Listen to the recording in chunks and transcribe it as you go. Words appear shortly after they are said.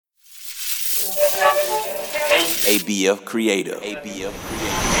ABF Creative. ABF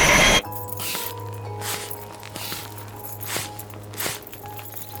Creative.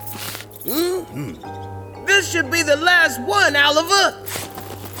 This should be the last one, Oliver.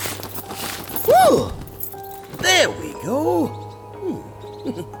 Whew. There we go.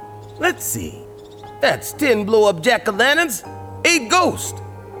 Let's see. That's 10 blow-up jack-o'-lanterns, 8 ghosts,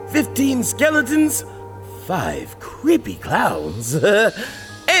 15 skeletons, 5 creepy clowns,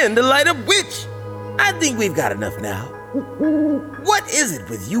 and a light-up witch. I think we've got enough now. What is it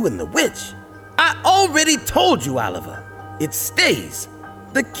with you and the witch? I already told you, Oliver. It stays.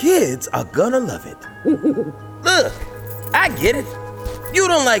 The kids are gonna love it. Look, I get it. You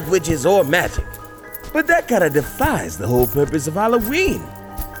don't like witches or magic. But that kind of defies the whole purpose of Halloween.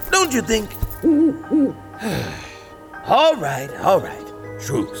 Don't you think? All right.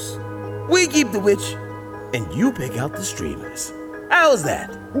 Truce. We keep the witch, and you pick out the streamers. How's that?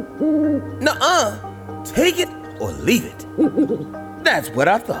 Nuh-uh. Take it or leave it. That's what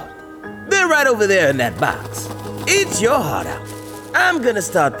I thought. They're right over there in that box. Eat your heart out. I'm gonna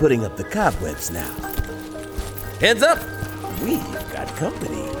start putting up the cobwebs now. Heads up. We've got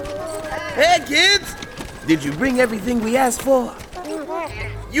company. Hey, kids! Did you bring everything we asked for?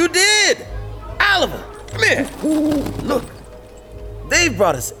 You did! Oliver, come here. Look, they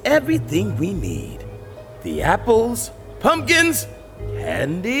brought us everything we need. The apples, pumpkins,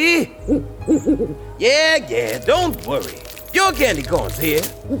 candy. Yeah, don't worry. Your candy corn's here.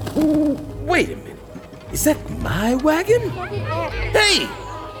 Wait a minute. Is that my wagon? Hey,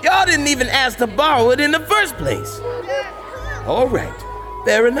 y'all didn't even ask to borrow it in the first place. All right,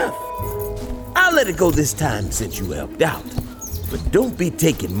 fair enough. I'll let it go this time since you helped out. But don't be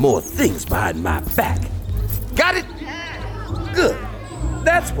taking more things behind my back. Got it? Good.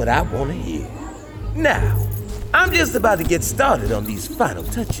 That's what I want to hear. Now, I'm just about to get started on these final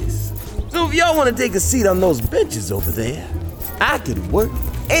touches. So if y'all want to take a seat on those benches over there, I could work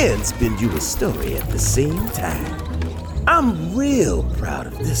and spin you a story at the same time. I'm real proud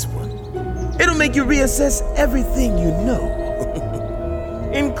of this one. It'll make you reassess everything you know,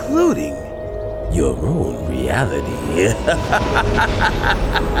 including your own reality.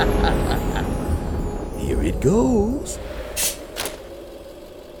 Here it goes.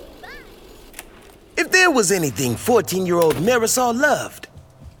 If there was anything 14-year-old Marisol loved,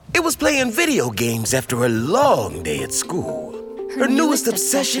 it was playing video games after a long day at school. Her newest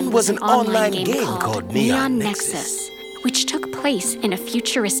obsession was an online game called Neon Nexus, which took place in a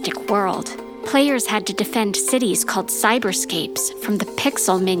futuristic world. Players had to defend cities called cyberscapes from the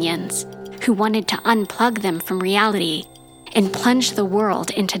pixel minions, who wanted to unplug them from reality and plunge the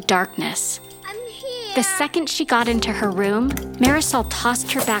world into darkness. I'm here. The second she got into her room, Marisol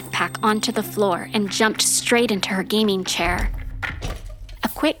tossed her backpack onto the floor and jumped straight into her gaming chair. A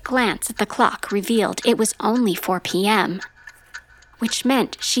quick glance at the clock revealed it was only 4 p.m., which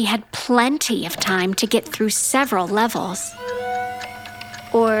meant she had plenty of time to get through several levels.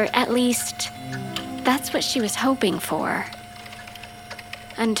 Or at least, that's what she was hoping for.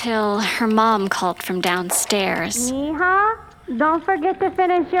 Until her mom called from downstairs. Mija, don't forget to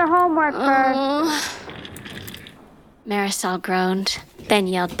finish your homework first. Marisol groaned, then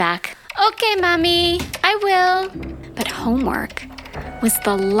yelled back, "Okay, Mommy, I will." But homework was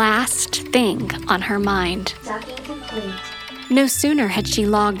the last thing on her mind. Docking complete. No sooner had she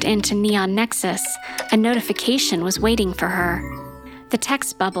logged into Neon Nexus, a notification was waiting for her. The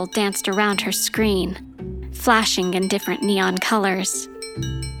text bubble danced around her screen, flashing in different neon colors.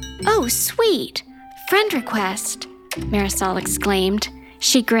 "Oh, sweet! Friend request!" Marisol exclaimed.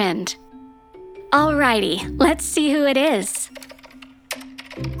 She grinned. "Alrighty, let's see who it is."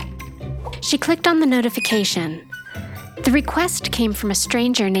 She clicked on the notification. The request came from a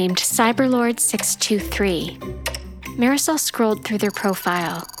stranger named Cyberlord623. Marisol scrolled through their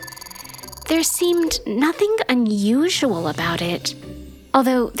profile. There seemed nothing unusual about it,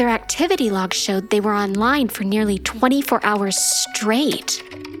 although their activity log showed they were online for nearly 24 hours straight.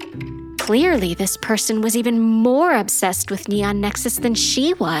 Clearly, this person was even more obsessed with Neon Nexus than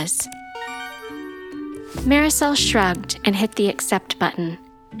she was. Marisol shrugged and hit the accept button.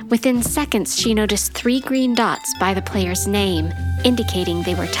 Within seconds, she noticed 3 green dots by the player's name, indicating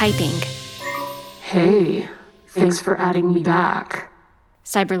they were typing. "Hey, thanks for adding me back,"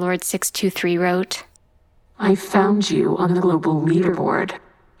 Cyberlord623 wrote. "I found you on the global leaderboard.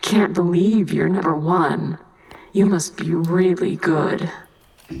 Can't believe you're number 1. You must be really good."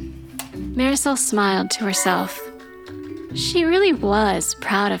 Marisol smiled to herself. She really was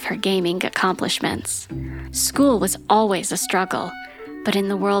proud of her gaming accomplishments. School was always a struggle, but in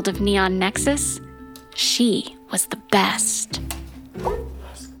the world of Neon Nexus, she was the best.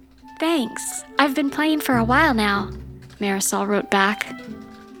 Thanks. I've been playing for a while now, Marisol wrote back.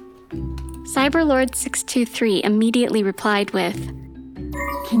 Cyberlord 623 immediately replied with,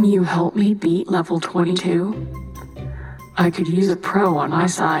 Can you help me beat level 22? I could use a pro on my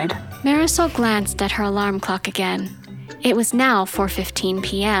side. Marisol glanced at her alarm clock again. It was now 4:15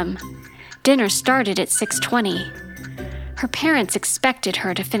 p.m. Dinner started at 6:20. Her parents expected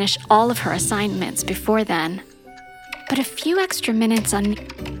her to finish all of her assignments before then. But a few extra minutes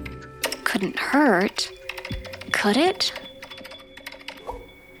couldn't hurt, could it?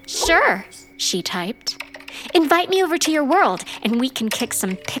 Sure, she typed. Invite me over to your world, and we can kick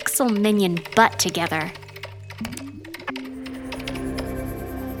some pixel minion butt together.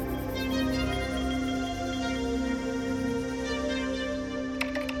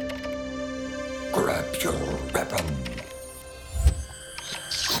 Grab your weapon.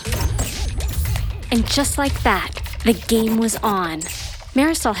 And just like that, the game was on.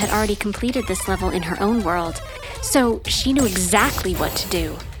 Marisol had already completed this level in her own world, so she knew exactly what to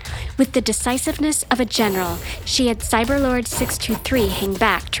do. With the decisiveness of a general, she had Cyberlord 623 hang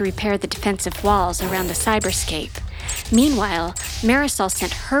back to repair the defensive walls around the cyberscape. Meanwhile, Marisol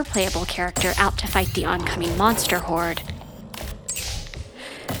sent her playable character out to fight the oncoming monster horde.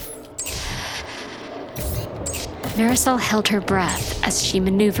 Marisol held her breath as she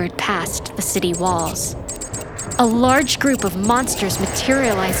maneuvered past the city walls. A large group of monsters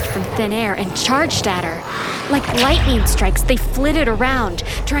materialized from thin air and charged at her. Like lightning strikes, they flitted around,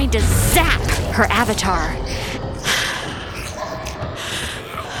 trying to zap her avatar.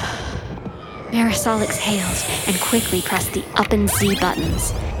 Marisol exhaled and quickly pressed the up and Z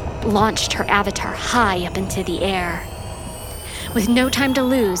buttons, launched her avatar high up into the air. With no time to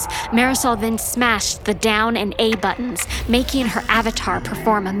lose, Marisol then smashed the down and A buttons, making her avatar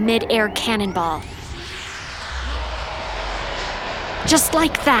perform a mid-air cannonball. Just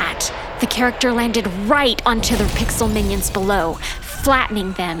like that, the character landed right onto the pixel minions below,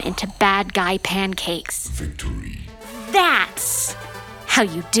 flattening them into bad guy pancakes. Victory. That's how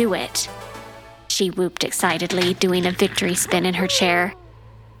you do it, she whooped excitedly, doing a victory spin in her chair.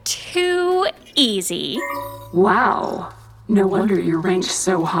 Too easy. Wow. No wonder you're ranked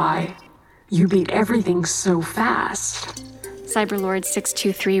so high. You beat everything so fast. Cyberlord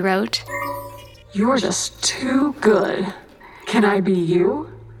 623 wrote. You're just too good. Can I be you?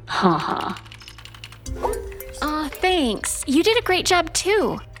 Haha. Aw, thanks. You did a great job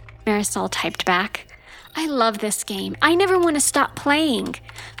too, Marisol typed back. I love this game. I never want to stop playing.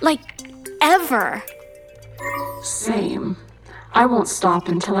 Like, ever. Same. I won't stop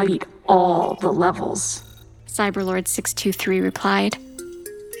until I beat all the levels. Cyberlord 623 replied.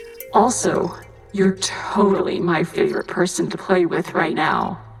 Also, you're totally my favorite person to play with right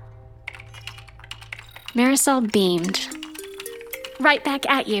now. Marisol beamed. Right back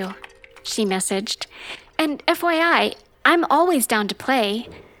at you, she messaged. And FYI, I'm always down to play.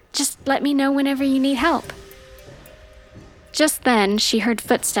 Just let me know whenever you need help. Just then, she heard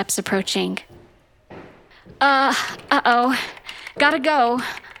footsteps approaching. Uh-oh. Gotta go.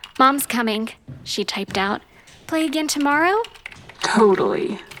 Mom's coming, she typed out. Play again tomorrow?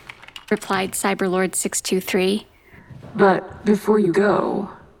 Totally, replied Cyberlord 623. But before you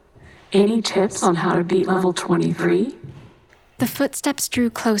go, any tips on how to beat level 23? The footsteps drew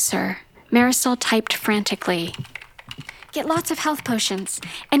closer. Marisol typed frantically. Get lots of health potions,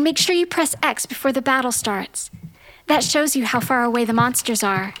 and make sure you press X before the battle starts. That shows you how far away the monsters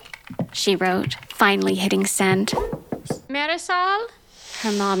are, she wrote, finally hitting send. Marisol?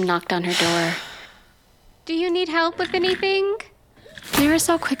 Her mom knocked on her door. Do you need help with anything?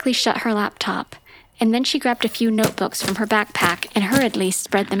 Marisol quickly shut her laptop, and then she grabbed a few notebooks from her backpack and hurriedly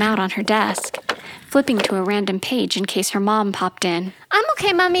spread them out on her desk, flipping to a random page in case her mom popped in. I'm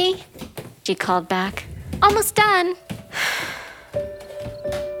okay, Mommy, she called back. Almost done.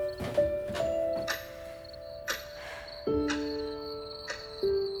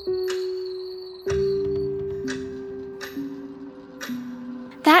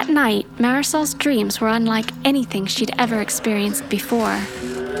 That night, Marisol's dreams were unlike anything she'd ever experienced before.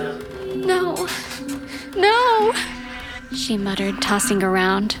 No, she muttered, tossing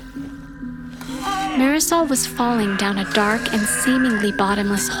around. Marisol was falling down a dark and seemingly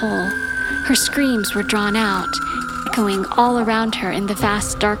bottomless hole. Her screams were drawn out, echoing all around her in the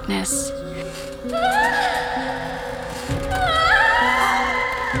vast darkness.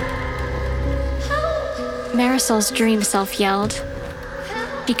 Marisol's dream self yelled.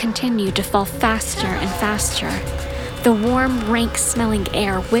 She continued to fall faster and faster. The warm, rank-smelling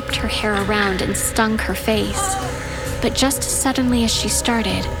air whipped her hair around and stung her face. But just as suddenly as she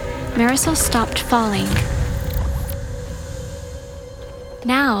started, Marisol stopped falling.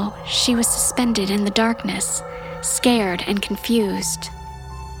 Now she was suspended in the darkness, scared and confused.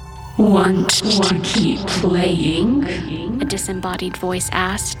 Want to keep playing? A disembodied voice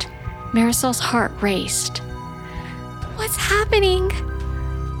asked. Marisol's heart raced. What's happening?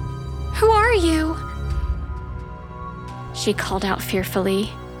 Who are you? She called out fearfully,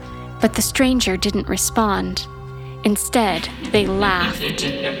 but the stranger didn't respond. Instead, they laughed.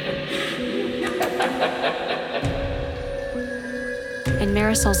 And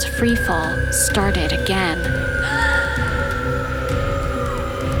Marisol's freefall started again.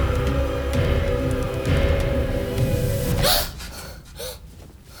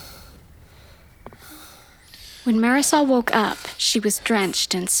 When Marisol woke up, she was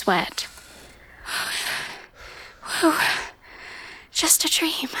drenched in sweat. Whew, just a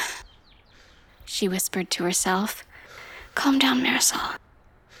dream, she whispered to herself. Calm down, Marisol.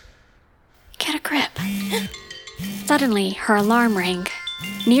 Get a grip. Suddenly, her alarm rang,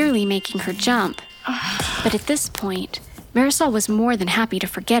 nearly making her jump. But at this point, Marisol was more than happy to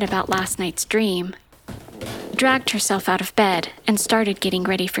forget about last night's dream. She dragged herself out of bed and started getting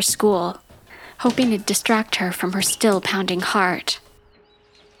ready for school, hoping to distract her from her still pounding heart.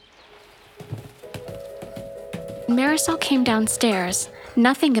 When Marisol came downstairs,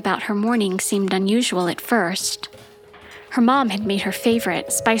 nothing about her morning seemed unusual at first. Her mom had made her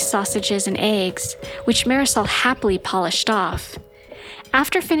favorite, spiced sausages and eggs, which Marisol happily polished off.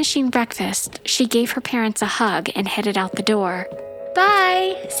 After finishing breakfast, she gave her parents a hug and headed out the door.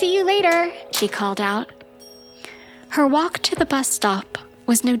 Bye! See you later, she called out. Her walk to the bus stop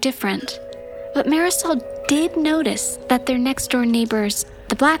was no different, but Marisol did notice that their next-door neighbors,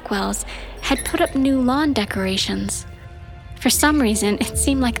 the Blackwells, had put up new lawn decorations. For some reason, it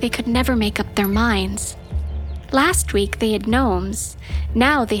seemed like they could never make up their minds. Last week, they had gnomes.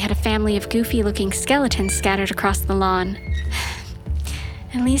 Now they had a family of goofy-looking skeletons scattered across the lawn.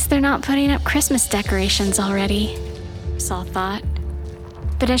 At least they're not putting up Christmas decorations already, Saul thought.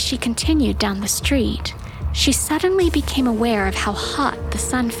 But as she continued down the street, she suddenly became aware of how hot the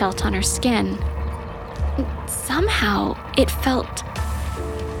sun felt on her skin. Somehow, it felt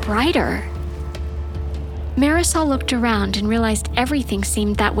brighter. Marisol looked around and realized everything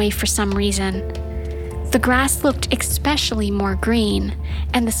seemed that way for some reason. The grass looked especially more green,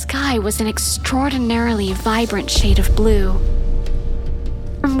 and the sky was an extraordinarily vibrant shade of blue.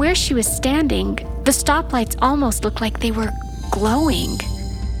 From where she was standing, the stoplights almost looked like they were glowing.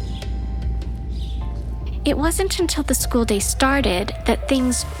 It wasn't until the school day started that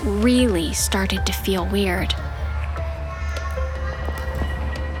things really started to feel weird.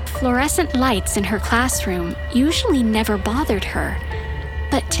 Fluorescent lights in her classroom usually never bothered her,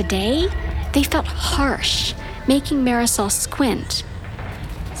 but today, they felt harsh, making Marisol squint.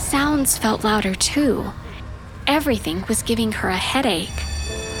 Sounds felt louder too. Everything was giving her a headache.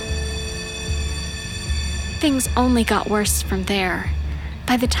 Things only got worse from there.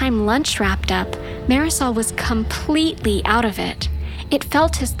 By the time lunch wrapped up, Marisol was completely out of it. It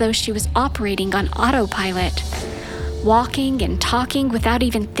felt as though she was operating on autopilot, walking and talking without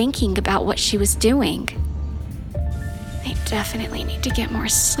even thinking about what she was doing. I definitely need to get more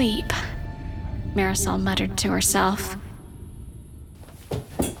sleep, Marisol muttered to herself.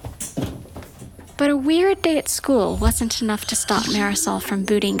 But a weird day at school wasn't enough to stop Marisol from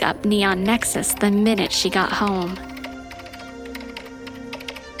booting up Neon Nexus the minute she got home.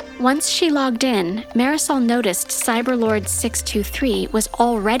 Once she logged in, Marisol noticed Cyberlord 623 was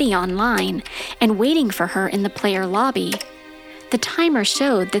already online and waiting for her in the player lobby. The timer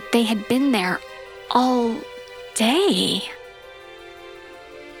showed that they had been there all day.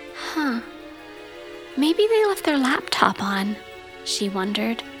 Maybe they left their laptop on, she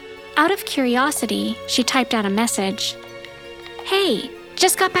wondered. Out of curiosity, she typed out a message. Hey,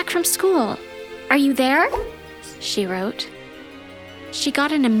 just got back from school. Are you there? She wrote. She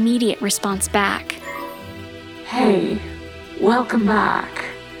got an immediate response back. Hey, welcome back.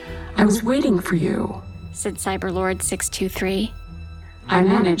 I was waiting for you, said Cyberlord 623. I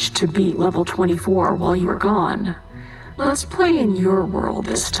managed to beat level 24 while you were gone. Let's play in your world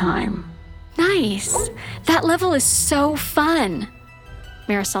this time. Nice. That level is so fun,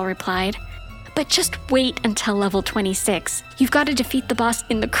 Marisol replied. But just wait until level 26. You've got to defeat the boss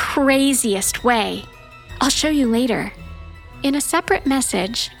in the craziest way. I'll show you later. In a separate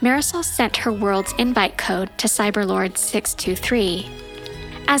message, Marisol sent her world's invite code to Cyberlord 623.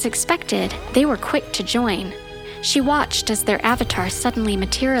 As expected, they were quick to join. She watched as their avatar suddenly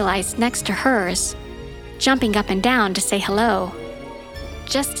materialized next to hers, jumping up and down to say hello.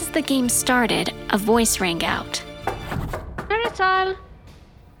 Just as the game started, a voice rang out. Marisol!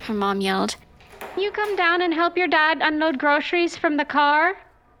 Her mom yelled. You come down and help your dad unload groceries from the car?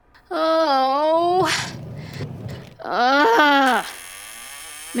 Oh. Ugh.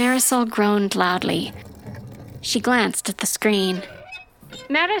 Marisol groaned loudly. She glanced at the screen.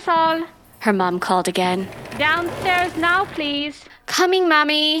 Marisol, Her mom called again. downstairs now, please. Coming,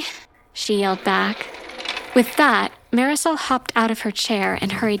 Mommy, she yelled back. With that, Marisol hopped out of her chair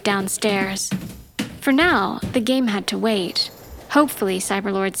and hurried downstairs. For now, the game had to wait. Hopefully,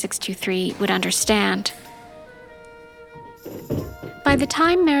 Cyberlord 623 would understand. By the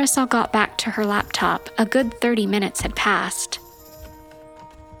time Marisol got back to her laptop, a good 30 minutes had passed.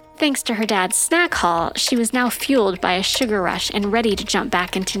 Thanks to her dad's snack haul, she was now fueled by a sugar rush and ready to jump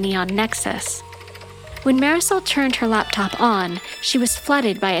back into Neon Nexus. When Marisol turned her laptop on, she was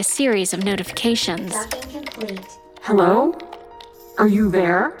flooded by a series of notifications. Hello? Are you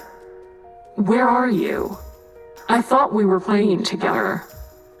there? Where are you? I thought we were playing together.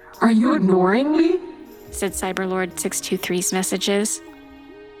 Are you ignoring me? Said Cyberlord 623's messages.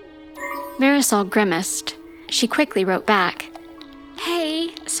 Marisol grimaced. She quickly wrote back. Hey,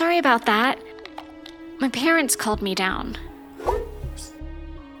 sorry about that. My parents called me down.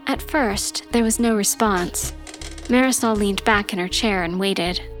 At first, there was no response. Marisol leaned back in her chair and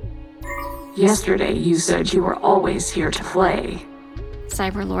waited. Yesterday you said you were always here to play.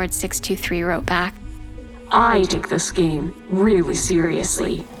 Cyberlord 623 wrote back. I take this game really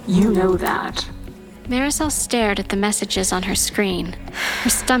seriously. You know that. Marisol stared at the messages on her screen. Her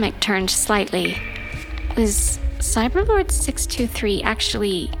stomach turned slightly. Was Cyberlord 623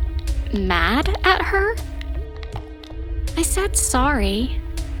 actually mad at her? I said sorry.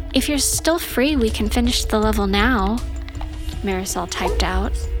 If you're still free, we can finish the level now, Marisol typed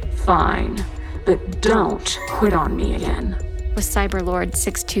out. Fine, but don't quit on me again, was Cyberlord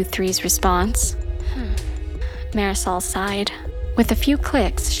 623's response. Marisol sighed. With a few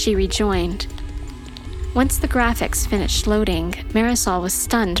clicks, she rejoined. Once the graphics finished loading, Marisol was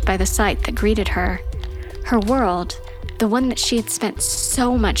stunned by the sight that greeted her. Her world, the one that she had spent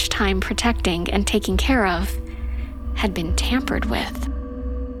so much time protecting and taking care of, had been tampered with.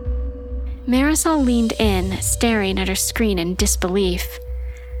 Marisol leaned in, staring at her screen in disbelief.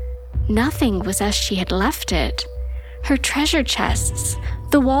 Nothing was as she had left it. Her treasure chests,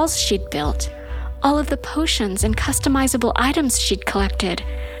 the walls she'd built, all of the potions and customizable items she'd collected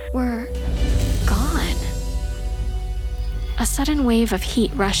were gone. A sudden wave of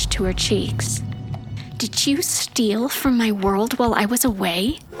heat rushed to her cheeks. Did you steal from my world while I was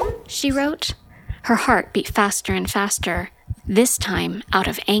away? She wrote. Her heart beat faster and faster, this time out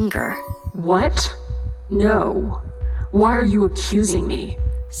of anger. What? No. Why are you accusing me?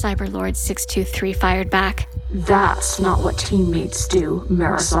 Cyberlord 623 fired back. That's not what teammates do,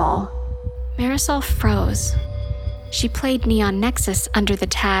 Marisol. Marisol froze. She played Neon Nexus under the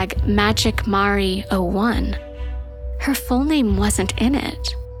tag Magic Mari 01. Her full name wasn't in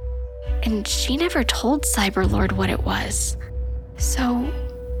it. And she never told Cyberlord what it was. So,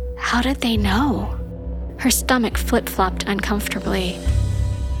 how did they know? Her stomach flip-flopped uncomfortably.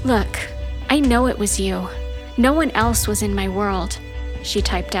 Look, I know it was you. No one else was in my world, she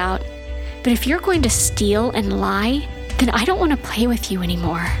typed out. But if you're going to steal and lie, then I don't want to play with you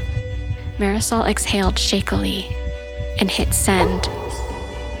anymore. Marisol exhaled shakily and hit send.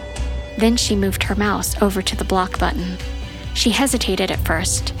 Then she moved her mouse over to the block button. She hesitated at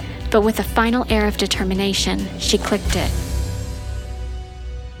first, but with a final air of determination, she clicked it.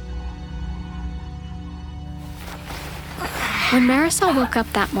 When Marisol woke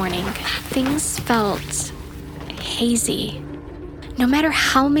up that morning, things felt hazy. No matter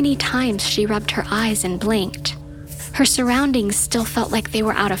how many times she rubbed her eyes and blinked, her surroundings still felt like they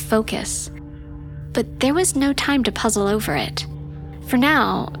were out of focus. But there was no time to puzzle over it. For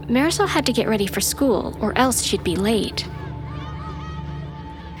now, Marisol had to get ready for school, or else she'd be late.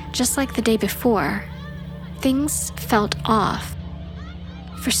 Just like the day before, things felt off.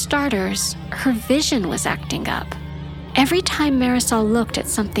 For starters, her vision was acting up. Every time Marisol looked at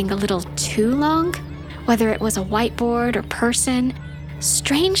something a little too long, whether it was a whiteboard or person,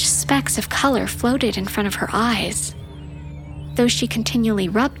 strange specks of color floated in front of her eyes. Though she continually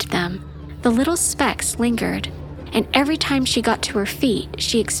rubbed them, the little specks lingered, and every time she got to her feet,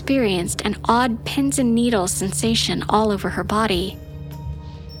 she experienced an odd pins and needles sensation all over her body.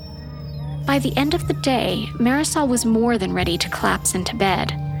 By the end of the day, Marisol was more than ready to collapse into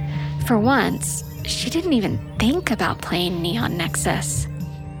bed. For once, she didn't even think about playing Neon Nexus.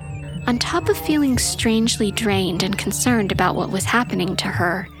 On top of feeling strangely drained and concerned about what was happening to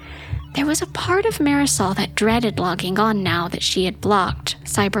her, there was a part of Marisol that dreaded logging on now that she had blocked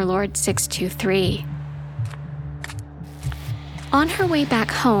Cyberlord 623. On her way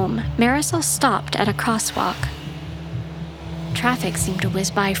back home, Marisol stopped at a crosswalk. Traffic seemed to whiz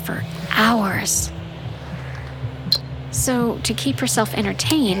by for hours. So, to keep herself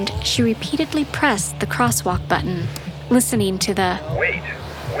entertained, she repeatedly pressed the crosswalk button, listening to the Wait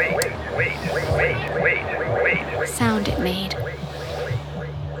sound it made.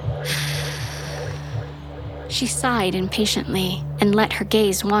 She sighed impatiently and let her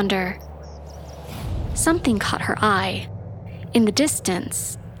gaze wander. Something caught her eye. In the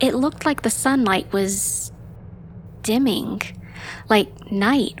distance, it looked like the sunlight was dimming, like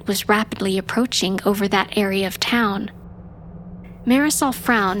night was rapidly approaching over that area of town. Marisol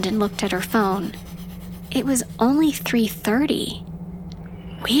frowned and looked at her phone. It was only 3:30.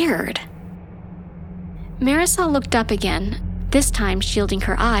 Weird. Marisol looked up again, this time shielding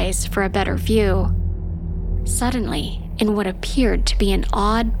her eyes for a better view. Suddenly, in what appeared to be an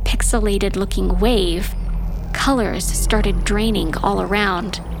odd, pixelated-looking wave, colors started draining all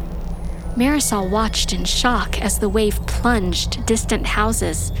around. Marisol watched in shock as the wave plunged distant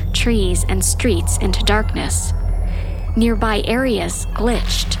houses, trees, and streets into darkness. Nearby areas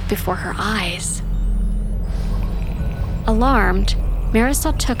glitched before her eyes. Alarmed,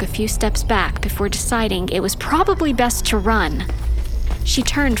 Marisol took a few steps back before deciding it was probably best to run. She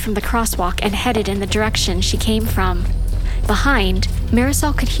turned from the crosswalk and headed in the direction she came from. Behind,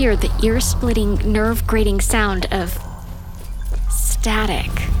 Marisol could hear the ear-splitting, nerve-grating sound of static.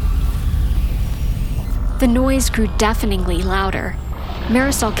 The noise grew deafeningly louder.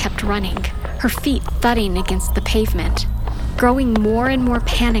 Marisol kept running, her feet thudding against the pavement. Growing more and more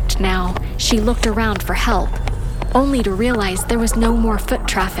panicked now, she looked around for help, only to realize there was no more foot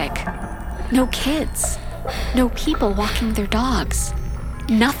traffic. No kids. No people walking their dogs.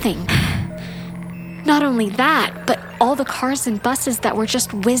 Nothing. Not only that, but all the cars and buses that were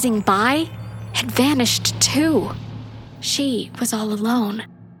just whizzing by had vanished too. She was all alone.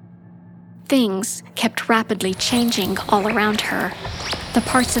 Things kept rapidly changing all around her. The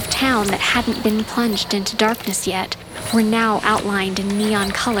parts of town that hadn't been plunged into darkness yet were now outlined in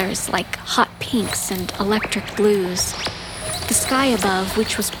neon colors like hot pinks and electric blues. The sky above,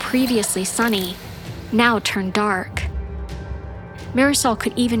 which was previously sunny, now turned dark. Marisol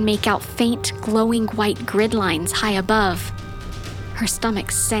could even make out faint, glowing white grid lines high above. Her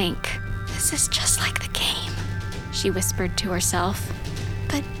stomach sank. "This is just like the game," she whispered to herself.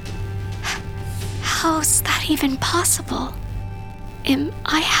 "But how's that even possible? Am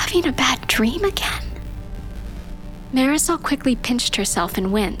I having a bad dream again?" Marisol quickly pinched herself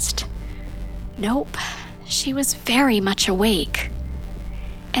and winced. Nope, she was very much awake.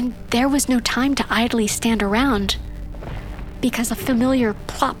 And there was no time to idly stand around, because a familiar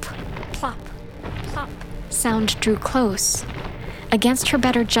plop, plop, plop sound drew close. Against her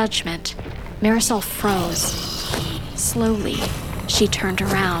better judgment, Marisol froze. Slowly, she turned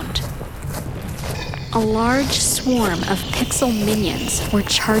around. A large swarm of pixel minions were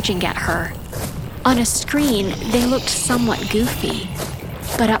charging at her. On a screen, they looked somewhat goofy,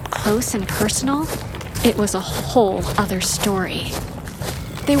 but up close and personal, it was a whole other story.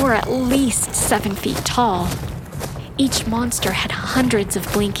 They were at least 7 feet tall. Each monster had hundreds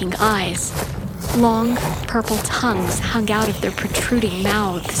of blinking eyes. Long, purple tongues hung out of their protruding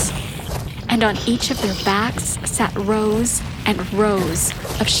mouths. And on each of their backs sat rows and rows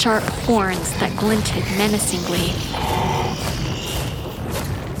of sharp horns that glinted menacingly.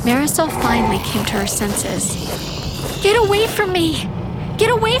 Marisol finally came to her senses. "Get away from me! Get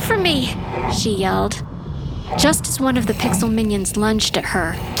away from me!" she yelled. Just as one of the pixel minions lunged at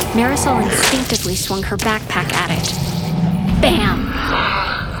her, Marisol instinctively swung her backpack at it. Bam!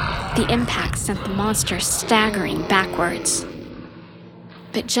 The impact sent the monster staggering backwards.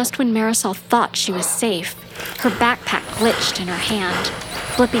 But just when Marisol thought she was safe, her backpack glitched in her hand,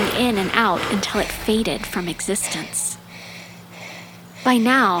 flipping in and out until it faded from existence. By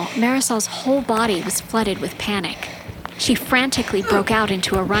now, Marisol's whole body was flooded with panic. She frantically broke out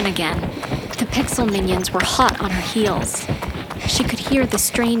into a run again. The pixel minions were hot on her heels. She could hear the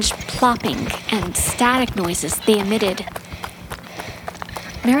strange plopping and static noises they emitted.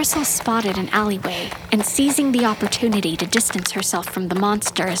 Marisol spotted an alleyway and, seizing the opportunity to distance herself from the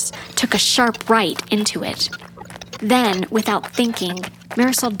monsters, took a sharp right into it. Then, without thinking,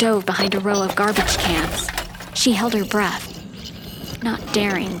 Marisol dove behind a row of garbage cans. She held her breath, not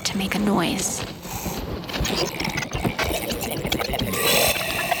daring to make a noise.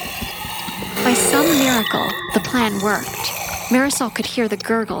 By some miracle, the plan worked. Marisol could hear the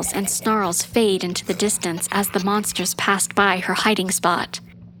gurgles and snarls fade into the distance as the monsters passed by her hiding spot.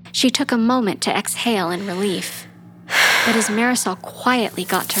 She took a moment to exhale in relief. But as Marisol quietly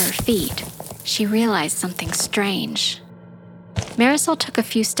got to her feet, she realized something strange. Marisol took a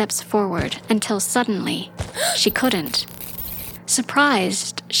few steps forward until suddenly she couldn't.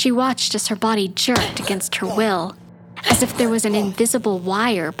 Surprised, she watched as her body jerked against her will, as if there was an invisible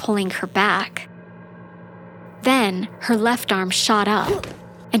wire pulling her back. Then her left arm shot up,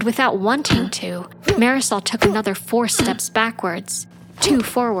 and without wanting to, Marisol took another 4 steps backwards, 2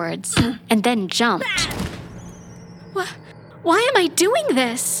 forwards, and then jumped. Why am I doing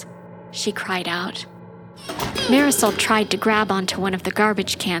this? She cried out. Marisol tried to grab onto one of the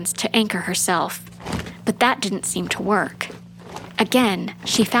garbage cans to anchor herself, but that didn't seem to work. Again,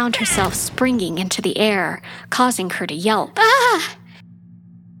 she found herself springing into the air, causing her to yelp. Ah!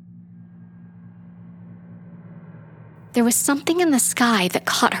 There was something in the sky that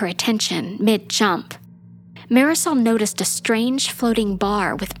caught her attention mid-jump. Marisol noticed a strange floating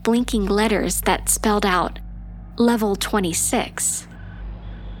bar with blinking letters that spelled out Level 26.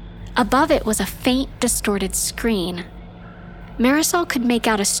 Above it was a faint, distorted screen. Marisol could make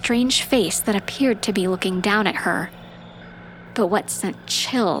out a strange face that appeared to be looking down at her. But what sent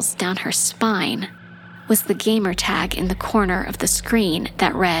chills down her spine was the gamer tag in the corner of the screen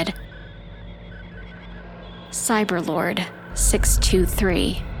that read, Cyberlord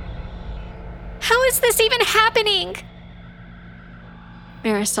 623. How is this even happening?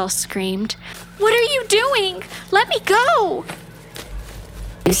 Marisol screamed. What are you doing? Let me go!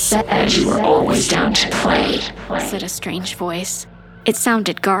 You said you were always down to play, said a strange voice. It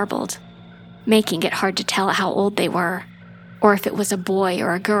sounded garbled, making it hard to tell how old they were, or if it was a boy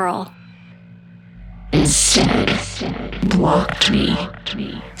or a girl. Instead, blocked me.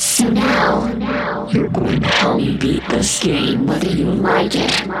 So now, you're going to help me beat this game whether you like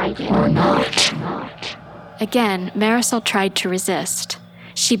it or not. Again, Marisol tried to resist.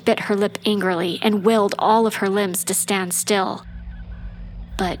 She bit her lip angrily and willed all of her limbs to stand still.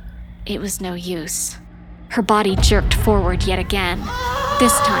 But it was no use. Her body jerked forward yet again,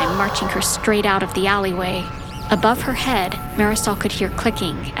 this time marching her straight out of the alleyway. Above her head, Marisol could hear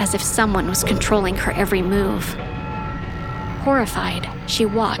clicking as if someone was controlling her every move. Horrified, she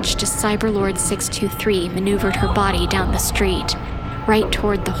watched as Cyberlord 623 maneuvered her body down the street, right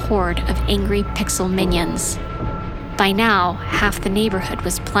toward the horde of angry pixel minions. By now, half the neighborhood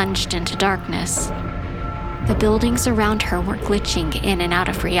was plunged into darkness. The buildings around her were glitching in and out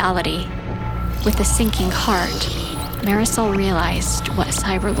of reality. With a sinking heart, Marisol realized what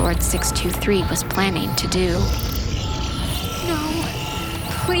Cyberlord 623 was planning to do. No,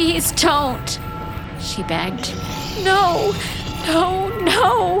 please don't, she begged. No.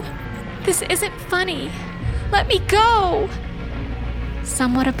 This isn't funny. Let me go.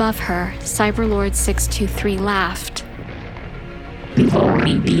 Somewhat above her, Cyberlord 623 laughed. We've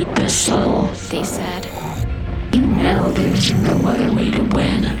already beat this level, they said. You know there's no other way to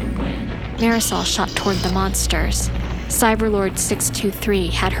win. Marisol shot toward the monsters. Cyberlord 623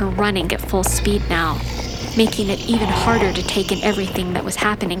 had her running at full speed now, making it even harder to take in everything that was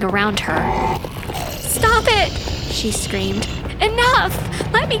happening around her. Stop it! She screamed.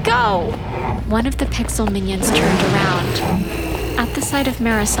 Enough! Let me go! One of the pixel minions turned around. At the sight of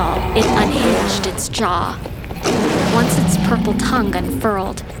Marisol, it unhinged its jaw. Once its purple tongue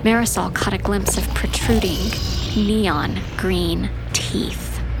unfurled, Marisol caught a glimpse of protruding, neon green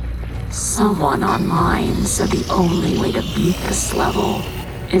teeth. Someone online said the only way to beat this level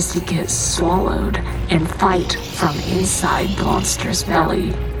is to get swallowed and fight from inside the monster's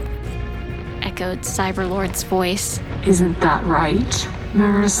belly. Echoed Cyberlord's voice. Isn't that right,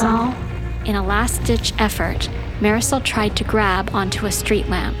 Marisol? In a last-ditch effort, Marisol tried to grab onto a street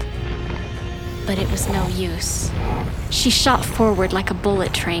lamp. But it was no use. She shot forward like a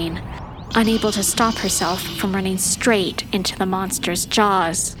bullet train, unable to stop herself from running straight into the monster's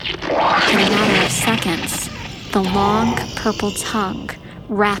jaws. In a matter of seconds, the long purple tongue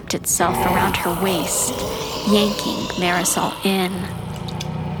wrapped itself around her waist, yanking Marisol in.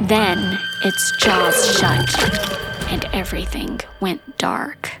 Then its jaws shut, and everything went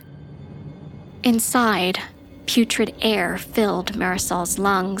dark. Inside, putrid air filled Marisol's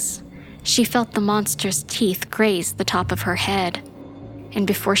lungs. She felt the monster's teeth graze the top of her head, and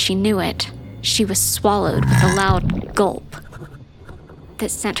before she knew it, she was swallowed with a loud gulp that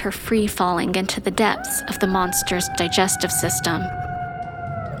sent her free-falling into the depths of the monster's digestive system.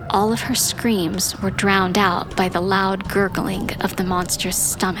 All of her screams were drowned out by the loud gurgling of the monster's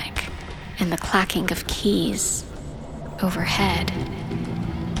stomach and the clacking of keys overhead.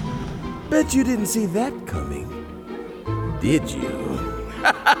 Bet you didn't see that coming, did you?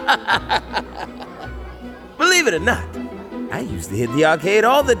 Believe it or not, I used to hit the arcade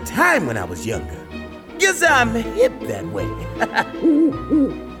all the time when I was younger. Guess I'm hip that way.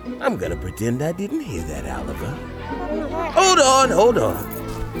 I'm gonna pretend I didn't hear that, Oliver. Hold on.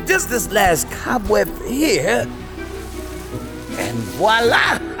 Just this last cobweb here. And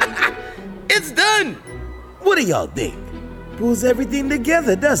voila! It's done! What do y'all think? Pulls everything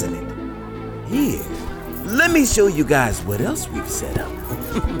together, doesn't it? Here, let me show you guys what else we've set up.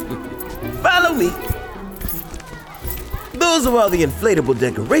 Follow me. Those are all the inflatable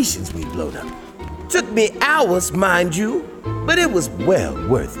decorations we've blown up. Took me hours, mind you, but it was well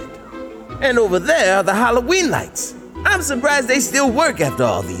worth it. And over there are the Halloween lights. I'm surprised they still work after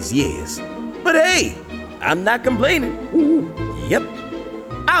all these years. But hey, I'm not complaining. Yep,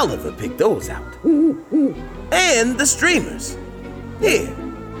 Oliver picked those out. And the streamers. Here,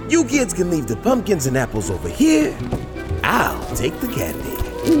 you kids can leave the pumpkins and apples over here. I'll take the candy.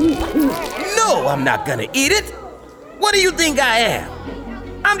 No, I'm not gonna eat it. What do you think I am?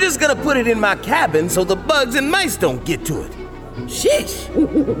 I'm just gonna put it in my cabin so the bugs and mice don't get to it. Sheesh.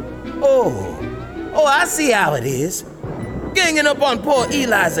 Oh, I see how it is. Ganging up on poor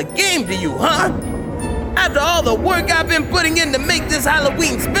Eli's a game to you, huh? After all the work I've been putting in to make this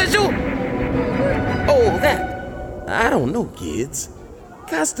Halloween special? Oh, that. I don't know, kids.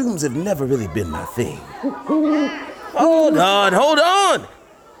 Costumes have never really been my thing. Hold on.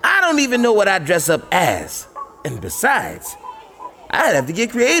 I don't even know what I dress up as. And besides, I'd have to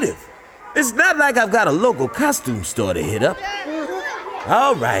get creative. It's not like I've got a local costume store to hit up.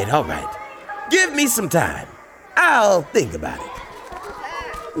 All right. Give me some time. I'll think about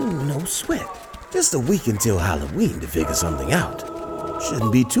it. No sweat. Just a week until Halloween to figure something out.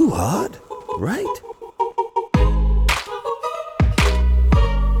 Shouldn't be too hard, right?